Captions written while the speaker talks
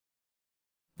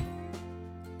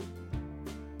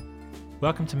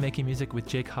Welcome to Making Music with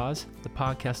Jake Haas, the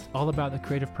podcast all about the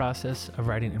creative process of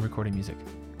writing and recording music.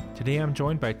 Today I'm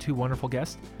joined by two wonderful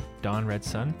guests, Dawn Red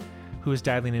Sun, who is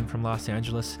dialing in from Los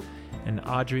Angeles, and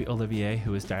Audrey Olivier,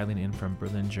 who is dialing in from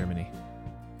Berlin, Germany.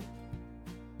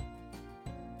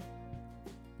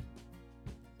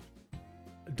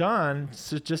 Dawn,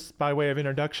 so just by way of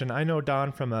introduction, I know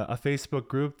Dawn from a Facebook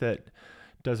group that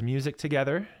does music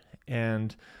together,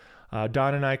 and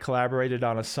Dawn and I collaborated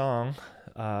on a song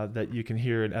that you can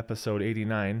hear in episode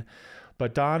 89.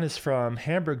 But Dawn is from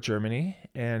Hamburg, Germany,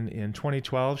 and in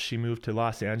 2012 she moved to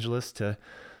Los Angeles to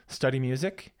study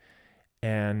music,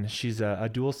 and she's a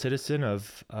dual citizen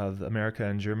of America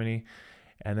and Germany.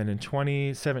 And then in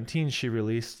 2017 she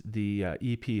released the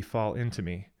EP Fall Into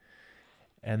Me.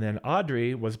 And then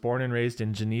Audrey was born and raised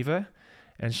in Geneva,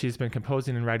 and she's been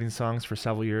composing and writing songs for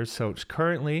several years. So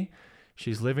currently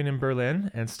she's living in Berlin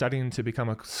and studying to become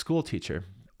a school teacher.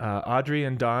 Audrey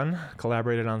and Dawn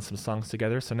collaborated on some songs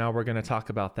together, so now we're going to talk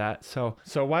about that. So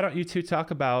why don't you two talk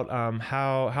about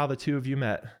how the two of you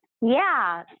met?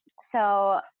 Yeah.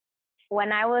 So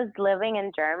when I was living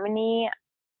in Germany,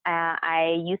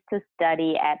 I used to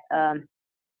study at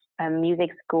a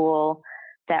music school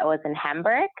that was in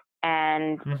Hamburg,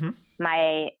 and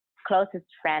my closest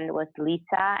friend was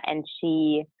Lisa, and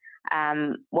she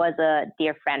was a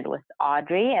dear friend with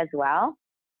Audrey as well.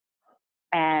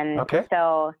 And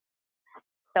so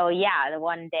yeah,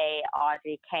 one day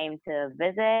Audrey came to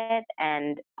visit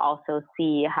and also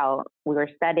see how we were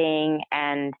studying,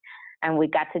 and we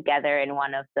got together in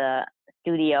one of the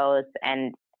studios,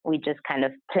 and we just kind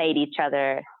of played each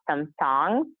other some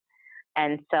songs.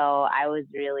 And so I was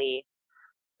really,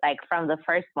 like, from the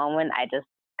first moment, I just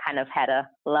kind of had a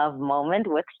love moment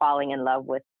with falling in love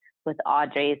with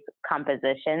Audrey's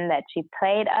composition that she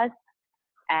played us.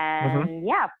 And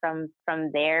yeah,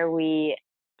 from there, we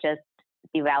just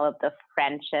developed a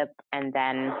friendship. And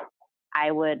then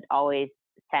I would always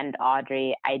send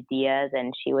Audrey ideas,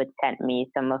 and she would send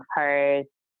me some of hers.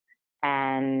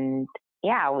 And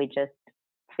yeah, we just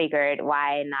figured,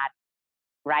 why not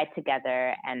write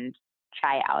together and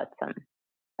try out some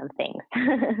things.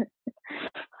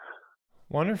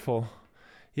 Wonderful.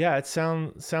 Yeah, it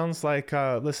sounds like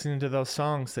listening to those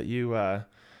songs that you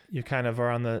kind of are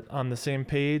on the same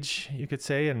page, you could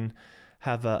say, and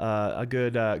have a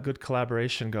good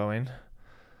collaboration going.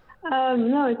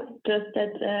 No, it's just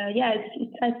that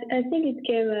I think it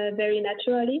came very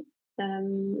naturally.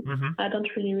 I don't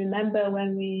really remember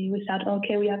when we thought,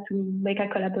 okay, we have to make a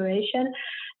collaboration.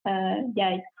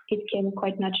 It came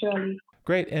quite naturally.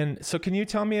 Great. And so can you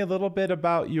tell me a little bit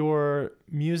about your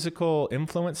musical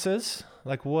influences?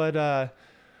 Like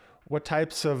what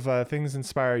types of things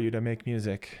inspire you to make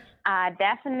music?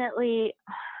 Definitely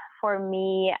for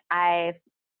me, I've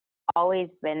always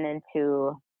been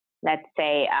into, let's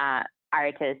say,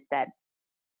 artists that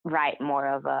write more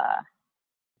of a,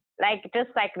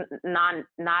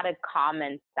 not a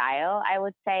common style, I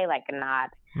would say,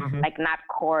 not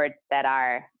chords that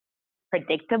are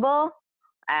predictable,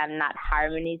 not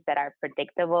harmonies that are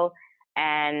predictable.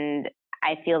 And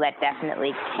I feel that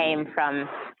definitely came from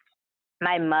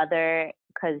my mother,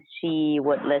 because she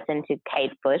would listen to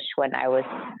Kate Bush when I was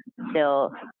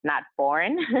still not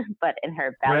born, but in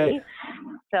her belly. Right.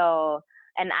 So,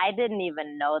 and I didn't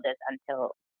even know this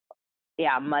until,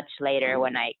 much later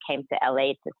when I came to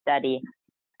LA to study,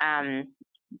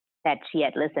 that she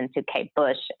had listened to Kate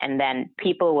Bush. And then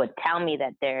people would tell me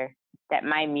that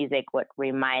my music would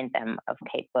remind them of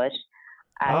Kate Bush.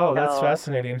 That's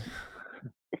fascinating.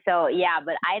 So, yeah,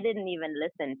 but I didn't even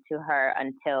listen to her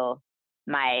until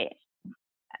my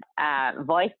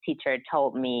voice teacher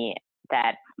told me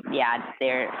that I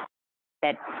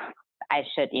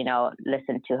should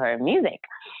listen to her music.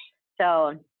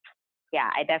 So yeah,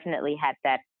 I definitely had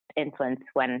that influence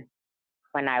when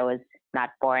I was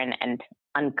not born, and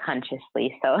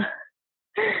unconsciously. So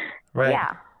right.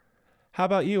 Yeah. How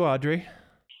about you, Audrey?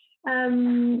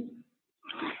 I'm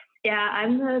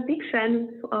a big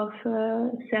fan of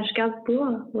Serge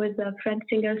Gainsbourg, who is a French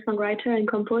singer-songwriter and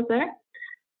composer.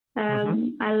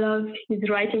 I love his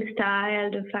writing style,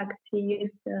 the fact he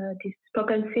used this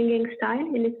spoken singing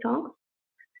style in his songs.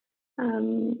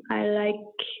 I like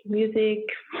music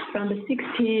from the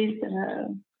 60s,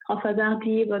 Françoise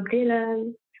Hardy, Bob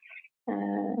Dylan.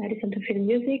 I listen to film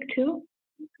music too.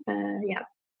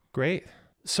 Great.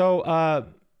 So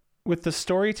with the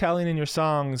storytelling in your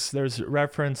songs, there's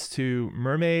reference to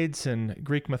mermaids and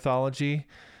Greek mythology.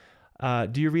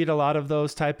 Do you read a lot of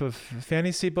those type of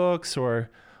fantasy books, or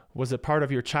was it part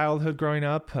of your childhood growing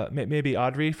up? Maybe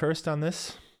Audrey first on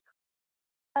this.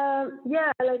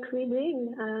 Yeah, I like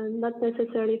reading, not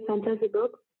necessarily fantasy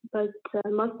books, but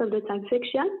most of the time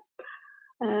fiction.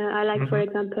 I like, for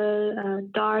example,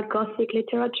 dark gothic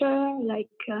literature like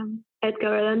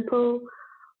Edgar Allan Poe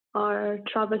or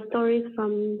travel stories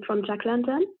from Jack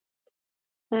London.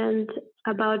 And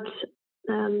about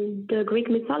the Greek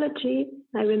mythology,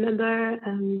 I remember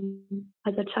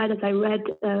as a child, as I read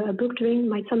a book during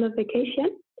my summer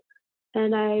vacation,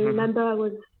 and I remember I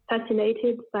was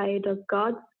fascinated by those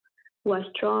gods who are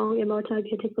strong, immortal,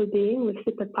 beautiful beings with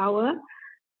superpower.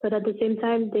 But at the same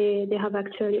time, they have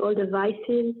actually all the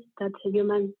vices that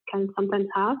humans can sometimes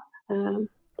have. The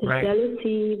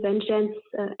jealousy, vengeance,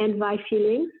 envy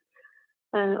feelings,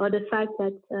 or the fact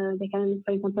that they can,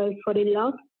 for example, fall in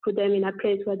love, put them in a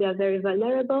place where they are very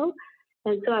vulnerable.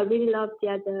 And so I really love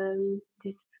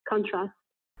this contrast.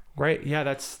 Great. Yeah,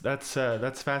 that's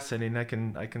fascinating. I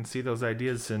can see those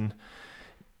ideas in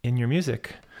your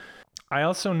music. I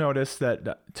also noticed that,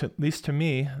 at least to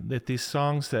me, that these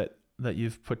songs that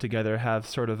you've put together have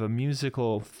sort of a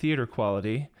musical theater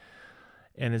quality.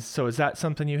 And is that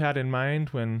something you had in mind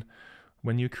when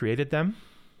you created them?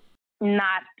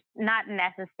 Not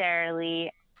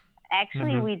necessarily.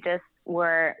 Actually, we just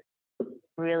were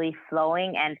really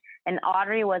flowing, and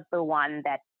Audrey was the one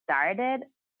that started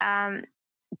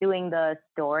doing the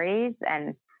stories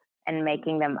and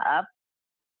making them up.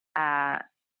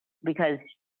 Because,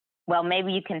 well,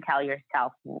 maybe you can tell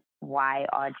yourself why,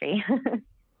 Audrey.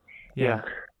 Yeah.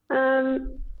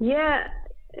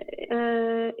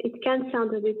 It can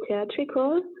sound a bit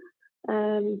theatrical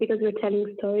because we're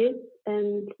telling stories,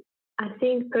 and I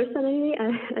think personally,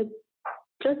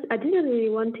 I didn't really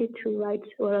wanted to write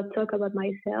or talk about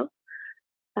myself.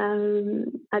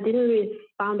 I didn't really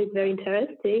found it very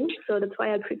interesting, so that's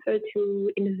why I prefer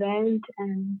to invent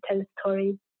and tell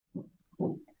stories.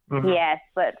 Yes,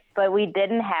 but we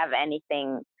didn't have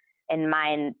anything in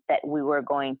mind that we were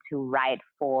going to write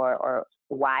for or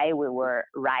why we were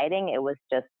writing. It was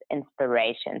just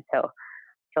inspiration. So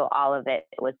all of it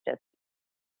was just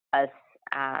us,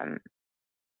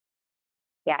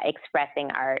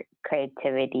 expressing our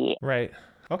creativity. Right.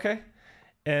 Okay.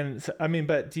 And so, I mean,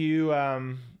 but do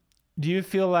you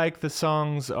feel like the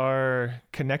songs are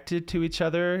connected to each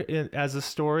other as a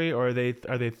story, or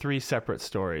are they three separate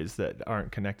stories that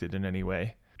aren't connected in any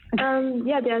way? There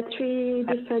are three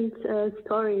different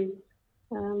stories.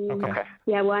 Okay.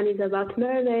 Yeah, one is about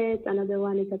mermaids, another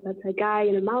one is about a guy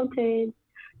in a mountain,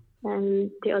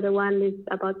 and the other one is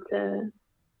about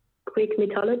Greek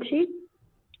mythology.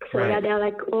 So right. they're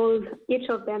like each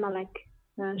of them are like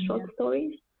short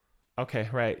stories. Okay,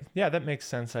 right. Yeah, that makes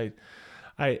sense. I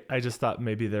just thought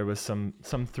maybe there was some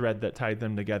thread that tied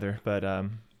them together, but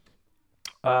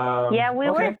we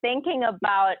were thinking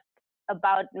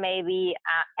about maybe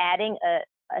adding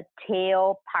a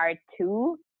tale part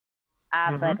 2,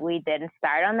 but we didn't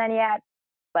start on that yet.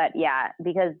 But yeah,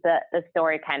 because the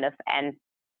story kind of ends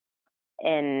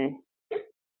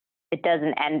it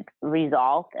doesn't end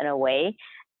resolved in a way.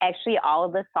 Actually, all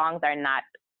of the songs are not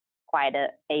quite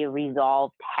a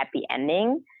resolved happy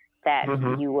ending that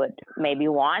you would maybe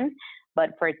want.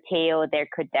 But for Teo, there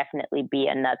could definitely be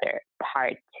another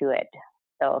part to it.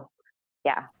 So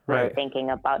yeah, we're thinking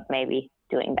about maybe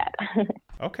doing that.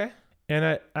 Okay.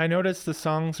 And I noticed the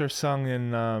songs are sung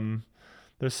in,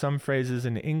 there's some phrases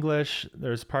in English,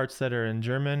 there's parts that are in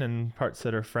German and parts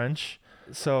that are French.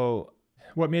 So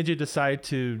what made you decide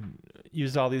to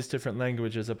use all these different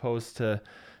languages opposed to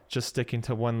just sticking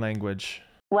to one language?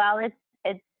 Well,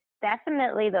 it's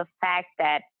definitely the fact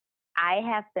that I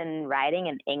have been writing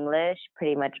in English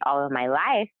pretty much all of my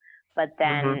life, but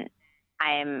then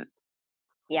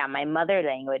my mother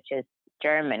language is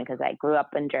German because I grew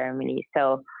up in Germany.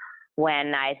 So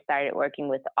when I started working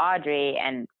with Audrey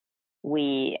and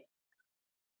we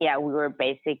were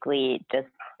basically just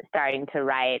starting to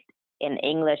write in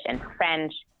English and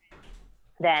French,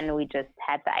 then we just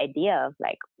had the idea of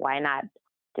like, why not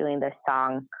doing the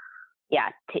song? Yeah,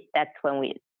 that's when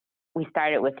we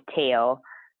started with Teo.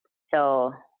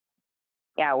 So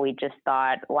yeah, we just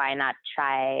thought, why not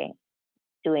try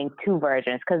doing 2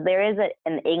 versions? Because there is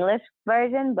an English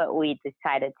version, but we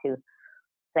decided to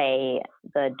play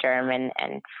the German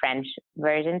and French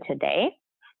version today.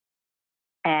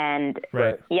 And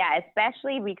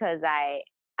especially because I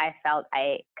felt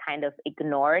I kind of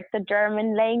ignored the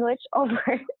German language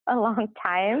over a long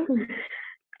time.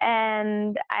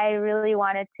 And I really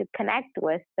wanted to connect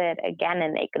with it again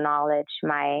and acknowledge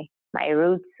my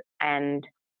roots. And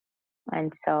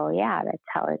so, that's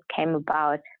how it came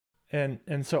about.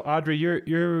 And so Audrey,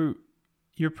 you're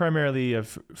primarily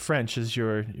French is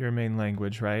your main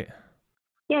language, right?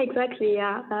 Yeah, exactly.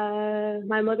 Yeah,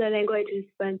 my mother language is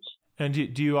French. And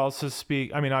do you also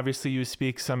speak, I mean, obviously you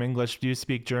speak some English. Do you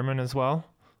speak German as well?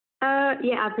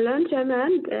 Yeah, I've learned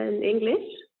German and English.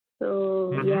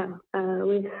 So yeah,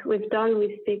 with Don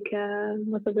we speak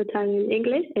most of the time in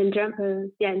English, in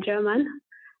German. In German.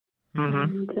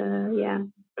 And yeah,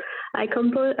 I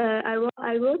compose.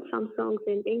 I wrote some songs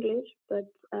in English, but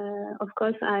of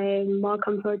course I'm more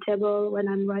comfortable when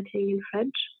I'm writing in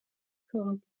French.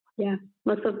 So yeah,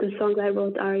 most of the songs I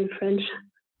wrote are in French.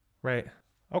 Right.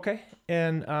 Okay.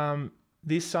 And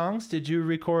these songs, did you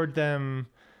record them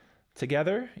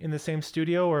together in the same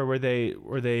studio, or were they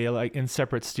like in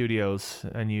separate studios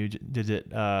and you did it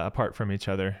apart from each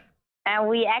other? And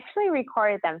we actually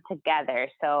recorded them together.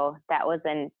 So that was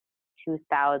in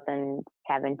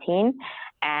 2017.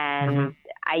 And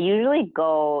I usually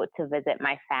go to visit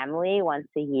my family once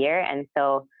a year. And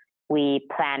so we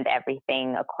planned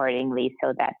everything accordingly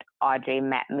so that Audrey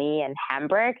met me in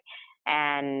Hamburg.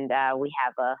 And we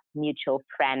have a mutual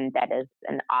friend that is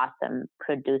an awesome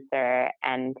producer.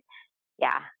 And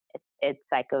yeah, it's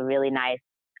like a really nice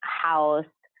house,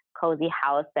 cozy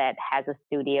house that has a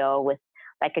studio with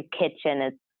like a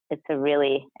kitchen. It's a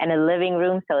really, and a living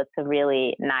room, so it's a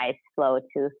really nice flow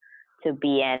to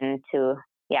be in, to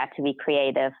be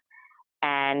creative.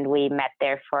 And we met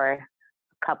there for a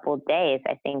couple days,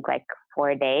 I think like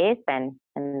 4 days, and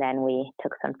then we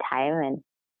took some time and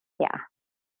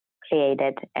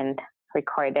created and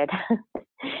recorded.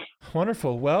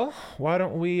 Wonderful. Well, why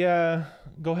don't we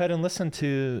go ahead and listen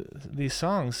to these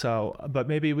songs? So, but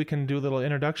maybe we can do a little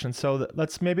introduction. So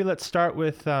let's start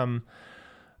with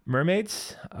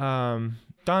Mermaids.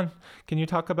 Don, can you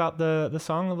talk about the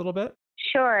song a little bit?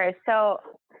 Sure. So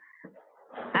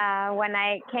when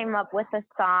I came up with the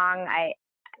song, I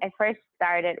first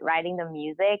started writing the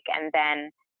music, and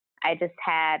then I just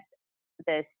had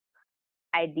this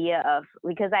idea of,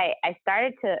 because I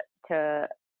started to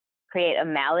create a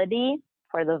melody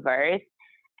for the verse,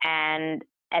 and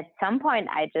at some point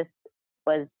I just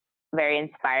was very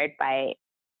inspired by,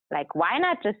 like, why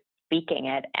not just speaking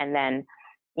it? And then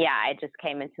I just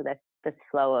came into this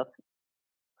flow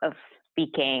of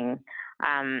speaking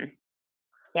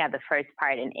the first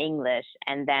part in English.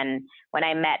 And then when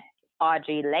I met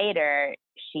Audrey later,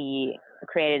 she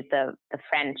created the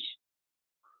French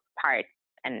parts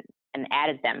and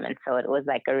added them. And so it was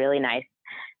like a really nice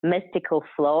mystical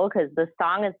flow, because the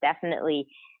song is definitely,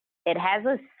 it has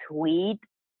a sweet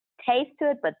taste to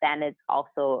it, but then it's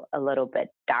also a little bit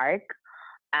dark,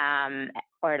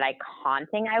 or like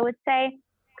haunting, I would say,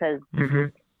 because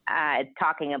it's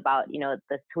talking about,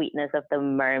 the sweetness of the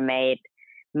mermaids,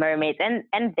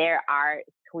 and there are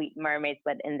sweet mermaids,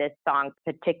 but in this song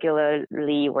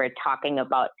particularly, we're talking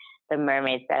about the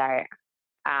mermaids that are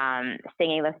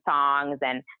singing the songs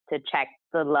and to check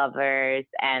the lovers,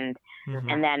 and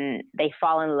then they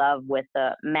fall in love with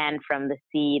the men from the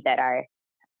sea that are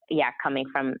coming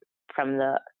from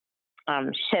the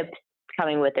ships,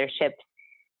 coming with their ships.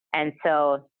 And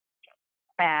so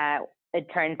it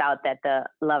turns out that the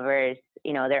lovers,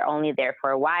 they're only there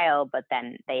for a while, but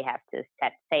then they have to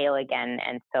set sail again.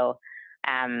 And so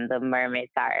the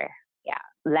mermaids are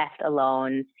left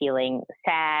alone, feeling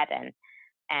sad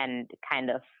and kind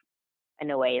of,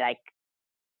 in a way, like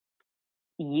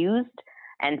used.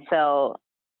 And so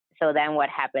then what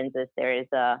happens is there is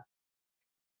a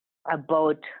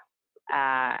boat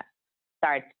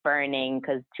starts burning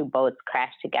because two boats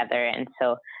crash together. And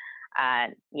so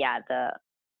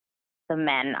the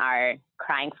men are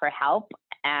crying for help,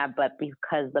 but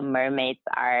because the mermaids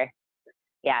are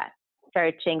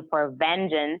searching for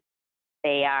vengeance,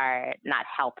 they are not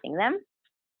helping them.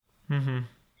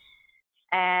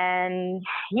 And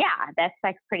that's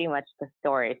like pretty much the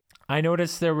story. I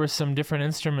noticed there were some different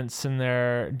instruments in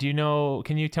there.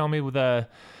 Can you tell me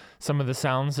some of the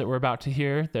sounds that we're about to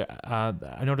hear?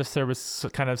 I noticed there was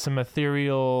kind of some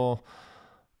ethereal,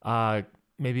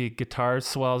 maybe guitar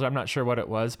swells. I'm not sure what it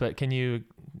was, but can you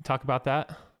talk about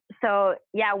that? So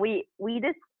we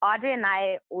just, Audrey and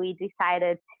I, we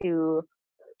decided to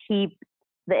keep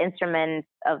the instruments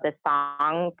of the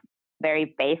song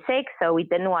very basic. So we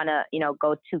didn't want to,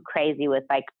 go too crazy with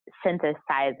like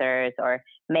synthesizers or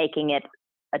making it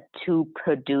a too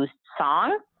produced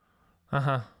song.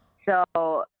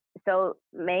 So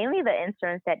mainly the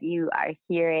instruments that you are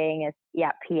hearing is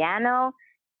piano,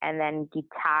 and then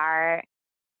guitar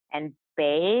and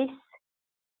bass.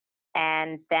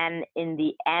 And then in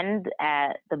the end,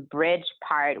 the bridge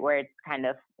part where it's kind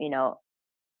of,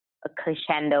 a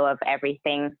crescendo of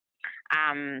everything.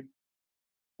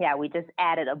 We just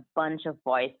added a bunch of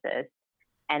voices.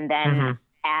 And then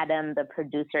Adam, the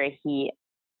producer, he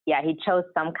he chose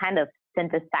some kind of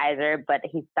synthesizer, but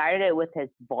he started it with his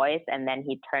voice and then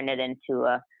he turned it into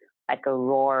a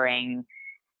roaring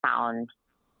sound.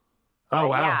 Oh, but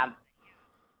wow. Yeah,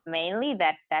 mainly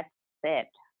that's it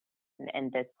in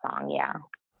this song. Yeah.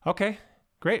 Okay,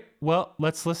 great. Well,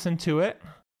 let's listen to it.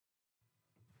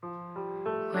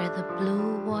 Where the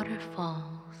blue water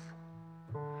falls,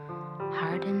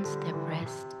 hardens their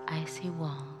breast icy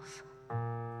walls.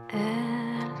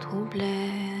 Elle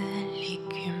troublait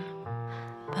l'écume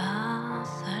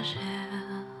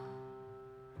passagère,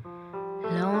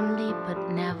 lonely but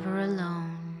never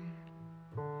alone,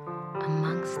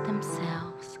 amongst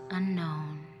themselves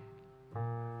unknown.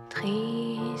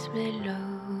 Triste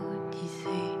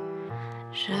mélodisée,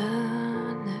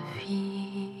 jeune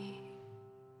fille.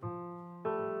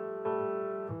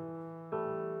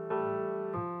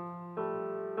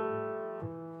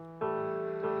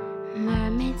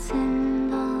 Mermaids in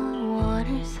the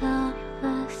waters of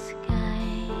the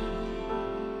sky,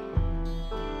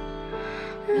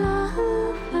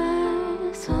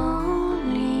 lovers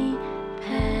only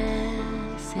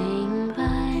passing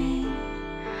by,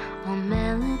 all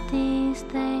melodies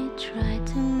they try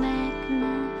to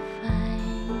magnify,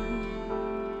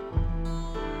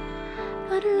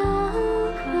 but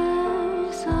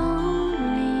lovers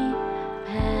only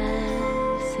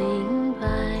passing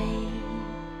by.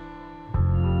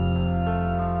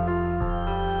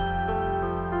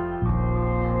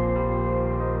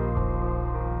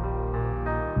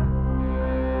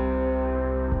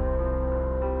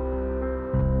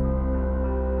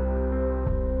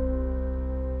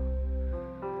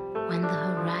 When the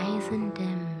horizon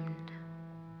dimmed,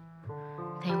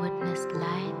 they witnessed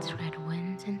lights, red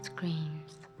winds, and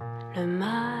screams. Le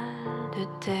mal de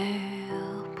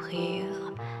terre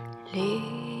prirent les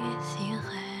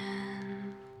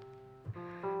sirènes.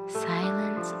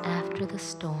 Silence after the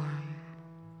storm,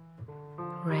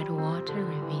 red water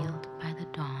revealed by the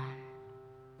dawn.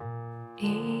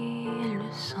 Et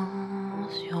le sang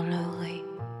sur leur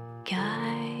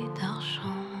écaille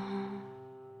d'argent.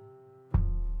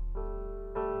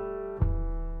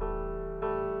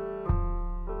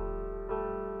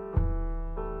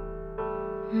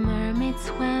 Mermaids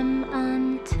swam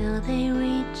until they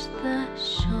reached the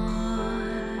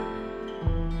shore,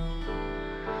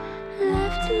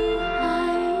 left to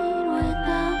hide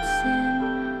without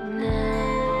sin,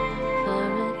 never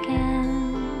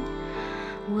again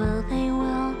will they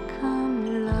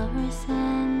welcome lovers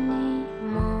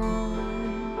anymore.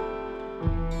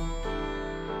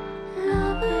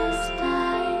 Lovers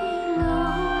die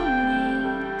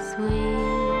lonely,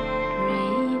 sweet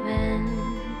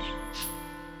revenge.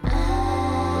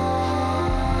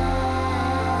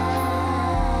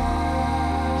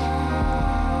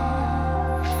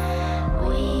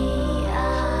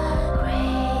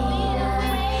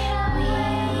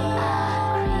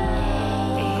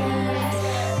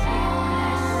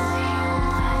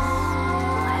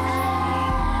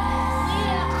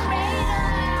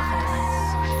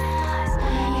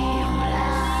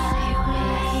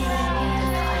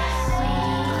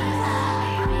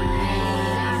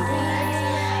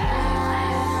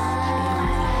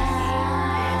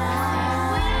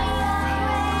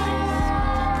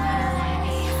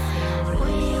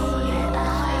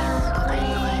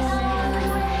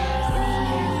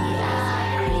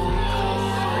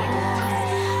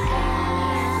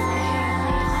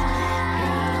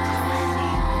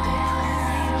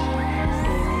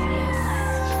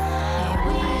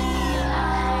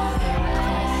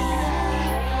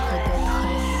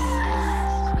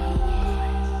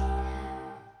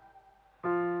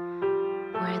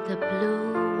 Where the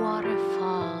blue water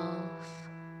falls,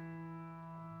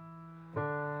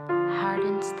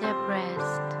 hardens their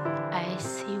breast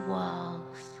icy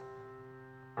walls.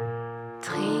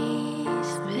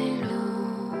 Triste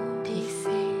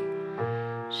mélodisée,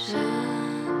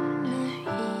 jeune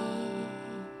fille.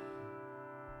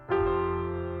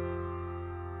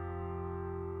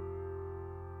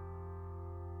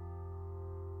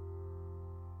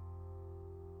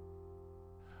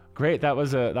 Great. That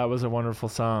was a wonderful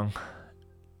song.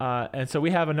 And so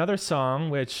we have another song,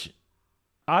 which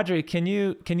Audrey, can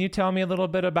you tell me a little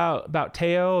bit about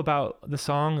Teo, about the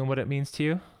song and what it means to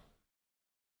you?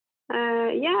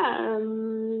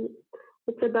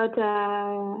 It's about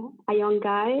a young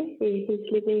guy.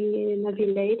 He's living in a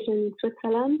village in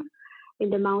Switzerland, in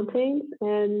the mountains,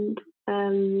 and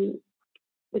the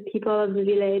people of the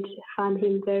village find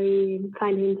him very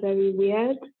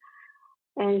weird,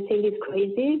 and think he's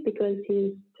crazy because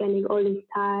he's spending all his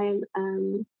time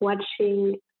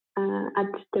watching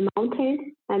at the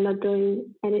mountains and not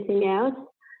doing anything else.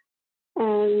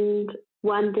 And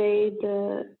one day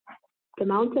the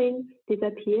mountains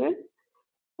disappear,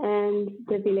 and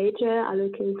the villagers are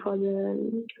looking for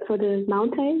the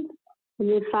mountains, and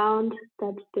they found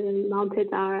that the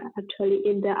mountains are actually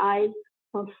in the eyes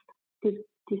of this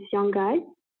young guy,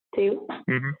 Theo.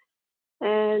 Mm-hmm.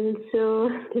 And so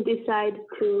they decide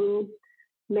to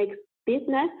make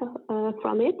business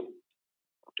from it.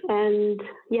 And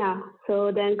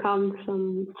so then come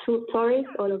some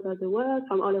tourists all over the world,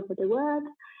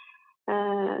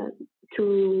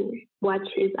 to watch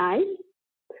his eyes.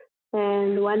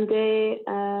 And one day,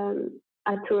 a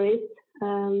tourist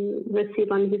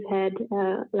received on his head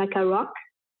like a rock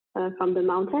from the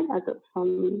mountain,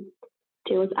 from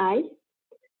Theo's eyes.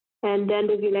 And then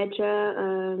the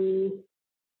villager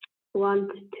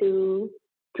want to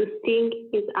sting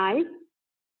his eyes.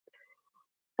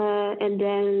 And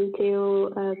then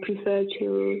Theo prefer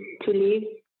to leave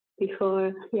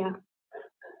before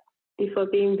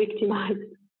being victimized.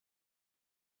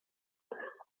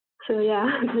 So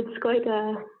that's quite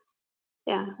a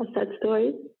sad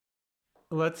story.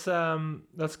 Let's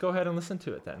go ahead and listen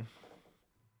to it then.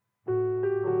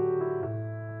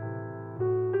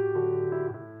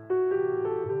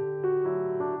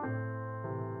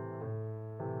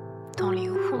 Dans les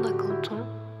hauts-fonds d'un canton,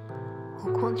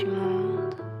 au coin du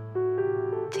monde,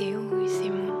 Theo eut ses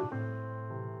mots.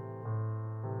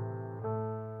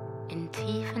 In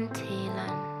tiefen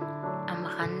Tälern am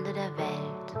Rande der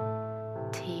Welt,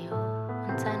 Theo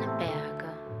und seine Berge.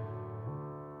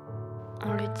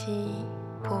 On le dit,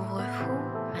 pauvre fou,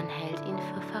 man hält ihn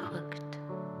für verrückt.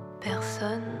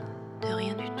 Personne, de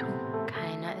rien du tout,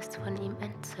 keiner ist von ihm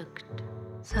entzückt.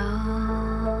 Ça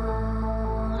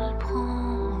le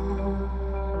prend,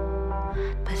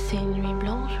 passer une nuit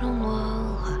blanche au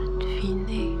noir,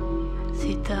 deviner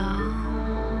cet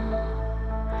art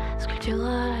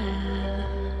sculptural.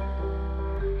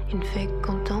 Il ne fait que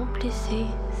contempler ses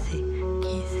esquisses.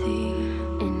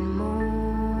 In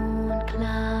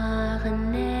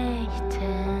mondklaren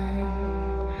Nächten,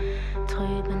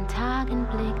 trüben Tagen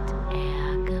blickt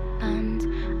gebannt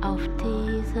auf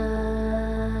diese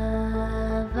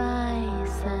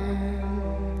weißen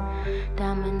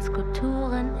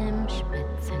Damenskulpturen im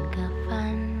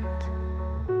Spitzengewand.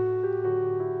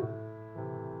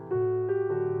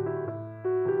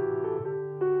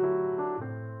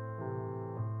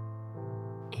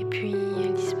 Et puis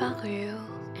elles disparurent,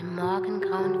 im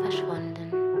Morgengrauen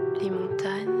verschwunden. Les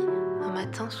montagnes, un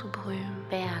matin sous brume,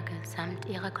 Berge samt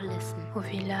ihrer Kulissen. Au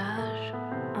village,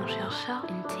 on chercha,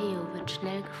 in Theo wird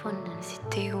schnell gefunden. C'est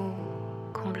Theo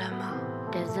qu'on blâma,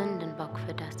 der Sündenbock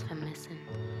für das Vermissen.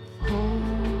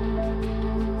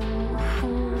 Au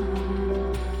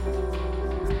fond,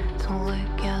 son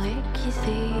regard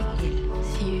aiguisé, il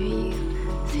suit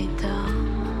cet art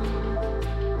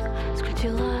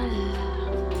sculptural.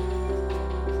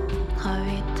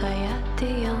 Gravé taille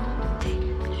à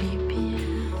liebig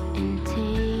in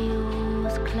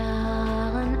Theos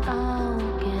klaren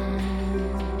Augen,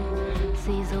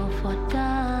 sie sofort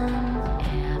dann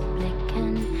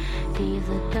erblicken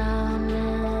diese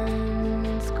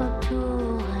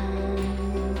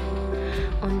Damenskulpturen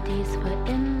und dies für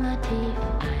immer tief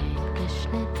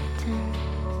eingeschnitten.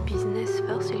 Business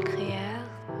versus le créaire,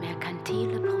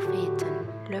 merkantile Propheten,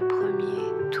 le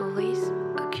premier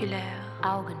tourisme oculaire.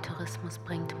 Augentourismus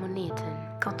bringt Moneten.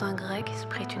 Quand un Grec se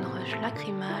prête une roche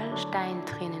lacrymale,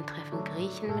 Steintränen treffen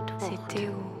Griechen mit Wucht. C'est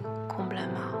Theo qu'on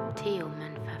blâma, Theo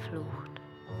man verflucht.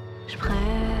 Je préfère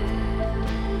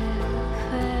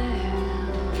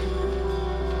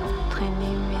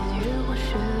traîner mes yeux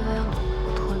rocheux vers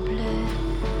notre blé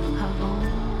avant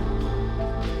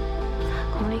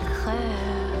qu'on les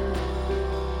crève.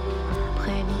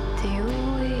 Prédit Theo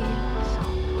et il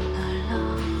s'en alla.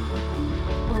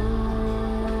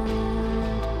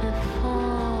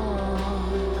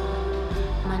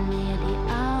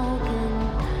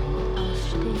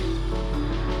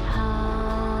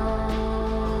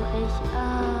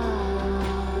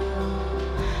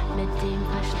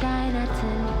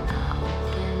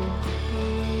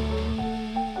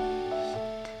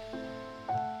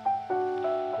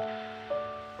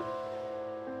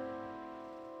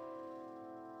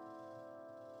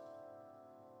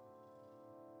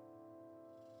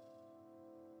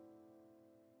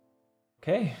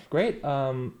 Okay, great.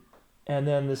 And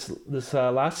then this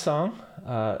last song,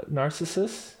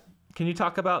 Narcissus. Can you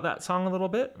talk about that song a little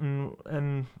bit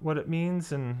and what it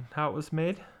means and how it was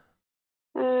made?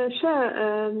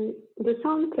 Sure. The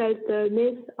song tells the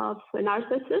myth of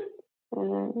Narcissus,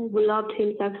 who loved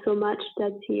himself so much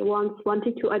that he once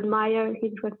wanted to admire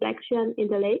his reflection in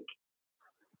the lake,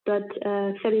 but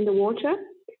fell in the water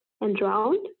and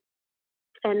drowned.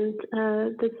 and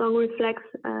the song reflects,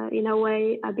 in a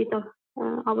way, a bit of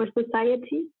our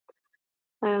society.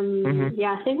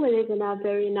 Yeah, I think we live in a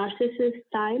very narcissist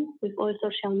time with all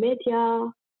social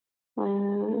media,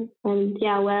 and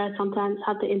yeah, where I sometimes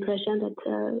have the impression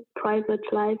that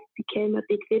private life became a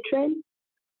big vitrine.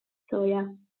 So yeah.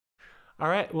 All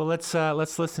right, well let's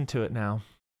listen to it now.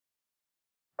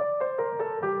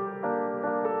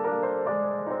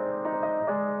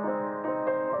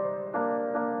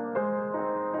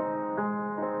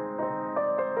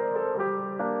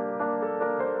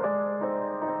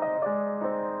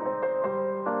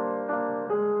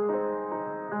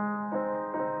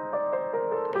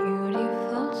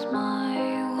 Beautiful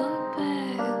smile,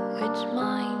 which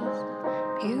minds,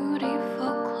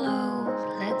 beautiful clothes.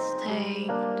 Let's take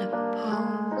the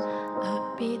pose, a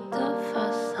bit of a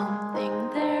something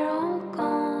they're all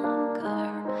conquer,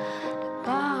 the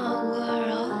power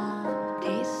of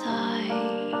desire.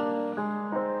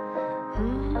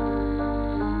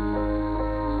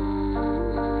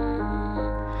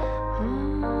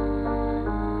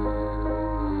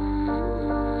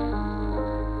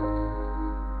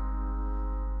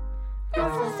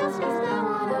 Narcissus is the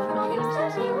water from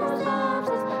himself, he was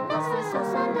obsessed.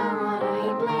 Narcissus underwater, he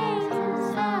blames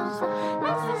himself.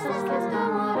 Narcissus is the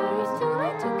water, it's too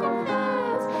late to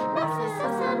confess.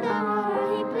 Narcissus underwater,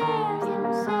 he blames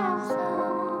himself.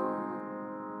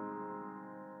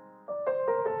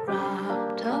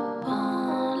 Wrapped up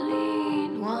only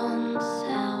in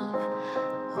oneself,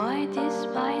 why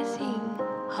despising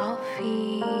our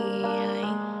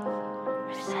feelings?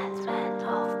 Resentment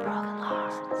of broken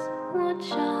hearts.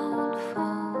 Watch out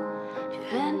for the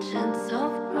vengeance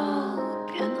of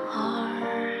broken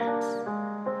hearts.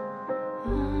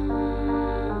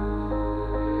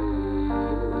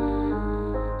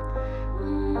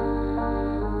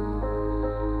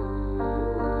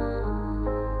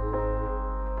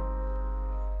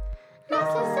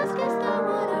 Narcissus gets the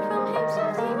water from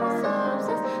himself, he was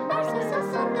obsessed. Narcissus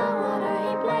underwater,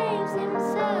 he blames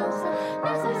himself.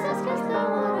 Narcissus gets the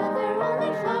water, there are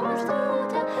only flowers to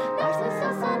tell.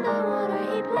 Narcissus underwater,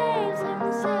 he blames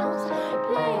himself,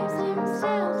 blames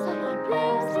himself,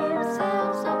 blames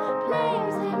himself,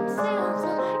 blames himself,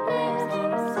 blames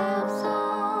himself.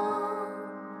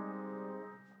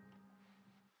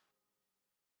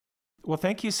 Well,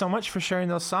 thank you so much for sharing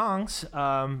those songs.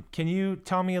 Can you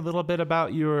tell me a little bit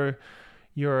about your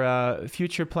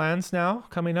future plans now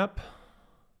coming up?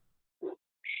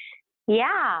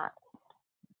 Yeah.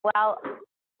 Well,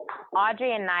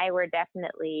 Audrey and I were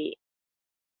definitely,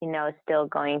 still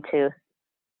going to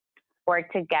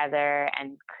work together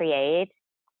and create.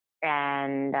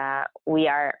 And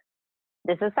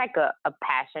this is like a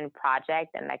passion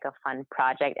project and like a fun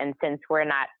project. And since we're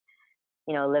not,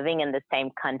 living in the same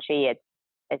country,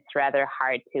 it's rather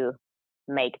hard to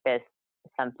make this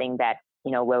something that,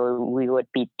 where we would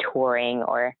be touring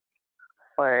or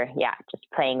just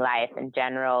playing live in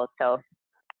general. So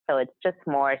it's just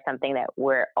more something that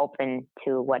we're open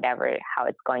to how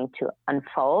it's going to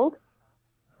unfold.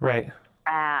 Right.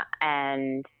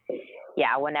 And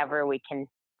yeah, whenever we can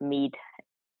meet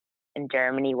in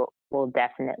Germany, we'll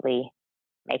definitely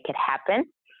make it happen.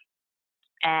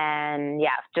 And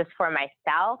yeah, just for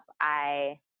myself,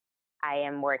 I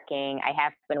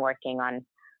have been working on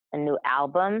a new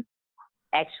album,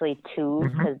 actually two,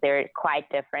 because they're quite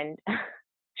different.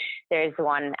 There's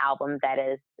one album that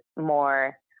is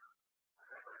more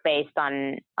based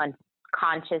on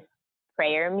conscious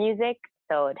prayer music,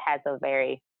 so it has a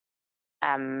very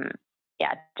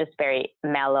just very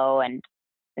mellow and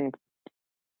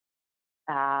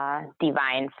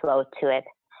divine flow to it.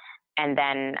 And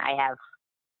then I have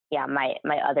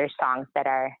my other songs that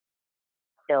are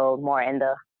still more in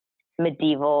the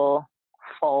medieval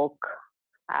folk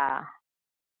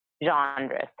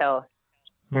genre. So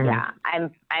yeah,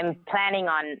 I'm planning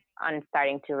on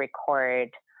starting to record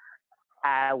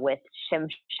with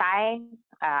Shimshai.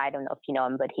 I don't know if you know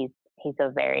him, but he's a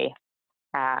very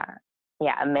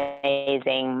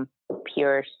amazing,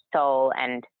 pure soul,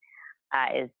 and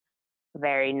is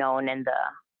very known in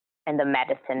the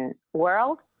medicine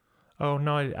world. Oh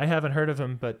no, I haven't heard of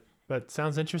him, but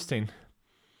sounds interesting.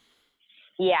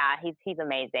 Yeah, he's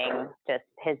amazing. Just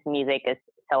his music is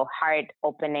so heart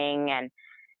opening,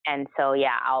 and so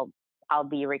yeah, I'll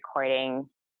be recording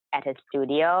at his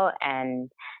studio,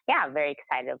 and yeah, I'm very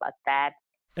excited about that.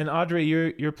 And Audrey,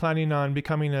 you're planning on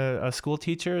becoming a school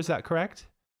teacher, is that correct?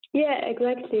 Yeah,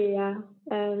 exactly. Yeah,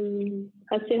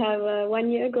 I still have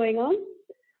 1 year going on,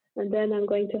 and then I'm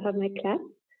going to have my class.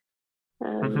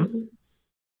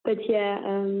 But yeah,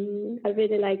 I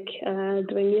really like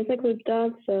doing music with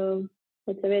dogs, so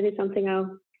it's really something I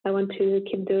I want to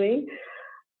keep doing.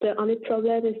 The only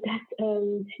problem is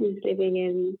that she's living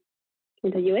in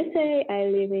the USA.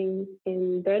 I'm living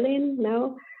in Berlin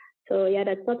now. So yeah,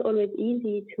 that's not always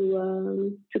easy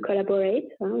to collaborate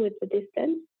with the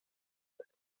distance.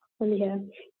 And yeah,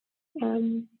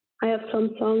 I have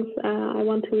some songs I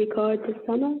want to record this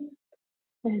summer.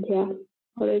 And yeah,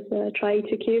 always trying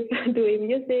to keep doing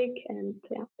music, and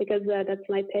yeah, because that's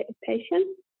my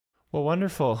passion. Well,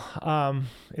 wonderful.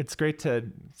 It's great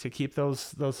to keep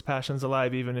those passions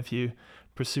alive, even if you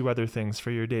pursue other things for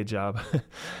your day job.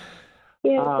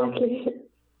 Yeah, exactly.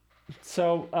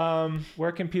 So,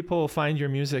 where can people find your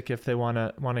music if they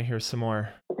wanna hear some more?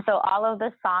 So all of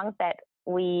the songs that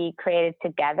we created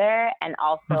together, and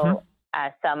also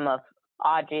some of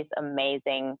Audrey's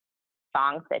amazing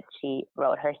songs that she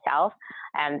wrote herself,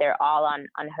 and they're all on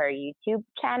her YouTube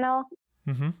channel.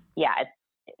 Yeah,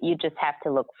 you just have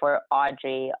to look for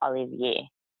Audrey Olivier,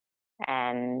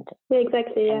 and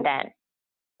exactly. Yeah. And then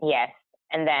yes,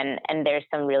 and there's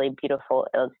some really beautiful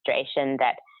illustration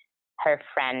that her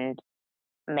friend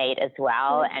made as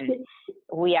well, and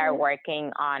we are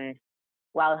working on.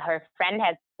 Well, her friend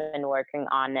has been working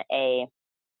on a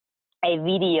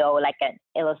video, like an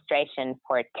illustration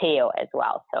for Theo as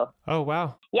well. So. Oh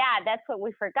wow. Yeah, that's what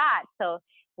we forgot. So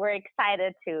we're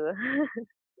excited to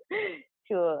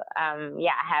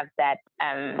have that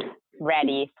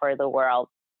ready for the world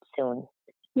soon.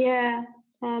 Yeah,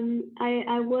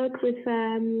 I work with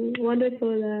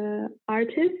wonderful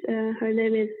artist. Her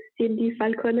name is Cindy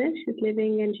Falcone. She's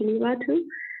living in Geneva too,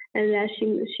 and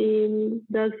she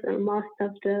does most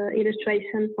of the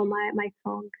illustration for my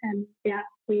song. And yeah,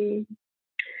 we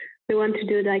want to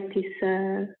do like this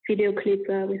video clip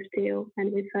with Theo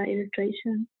and with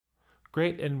illustration.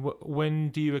 Great. And when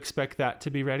do you expect that to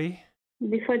be ready?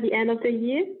 Before the end of the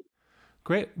year.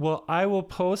 Great. Well, I will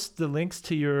post the links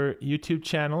to your YouTube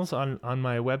channels on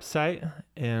my website,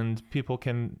 and people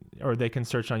can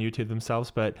search on YouTube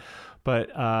themselves. But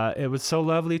it was so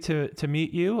lovely to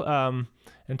meet you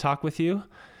and talk with you.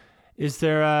 Is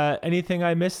there anything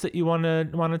I missed that you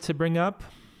wanted to bring up,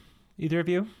 either of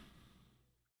you?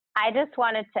 I just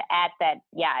wanted to add that,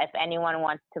 yeah, if anyone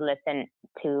wants to listen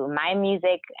to my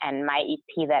music and my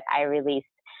EP that I released,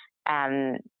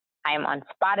 I'm on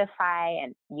Spotify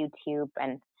and YouTube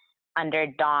and under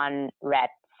Dawn Red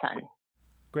Sun.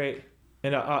 Great.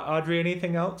 And Audrey,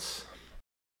 anything else?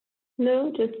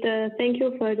 No, just thank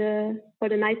you for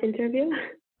the nice interview.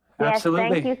 Absolutely.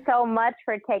 Yes, thank you so much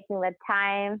for taking the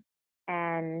time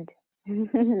and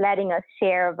letting us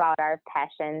share about our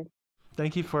passions.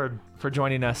 Thank you for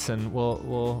joining us, and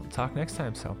we'll talk next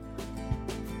time. So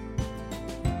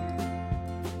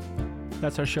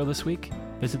that's our show this week.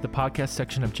 Visit the podcast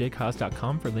section of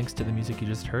jcause.com for links to the music you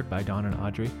just heard by Dawn and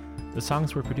Audrey. The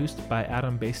songs were produced by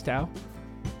Adam Bastow.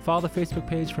 Follow the Facebook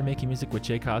page for Making Music with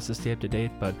JCause to stay up to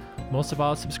date, but most of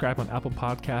all, subscribe on Apple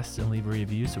Podcasts and leave a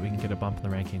review so we can get a bump in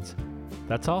the rankings.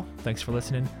 That's all. Thanks for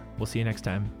listening. We'll see you next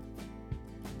time.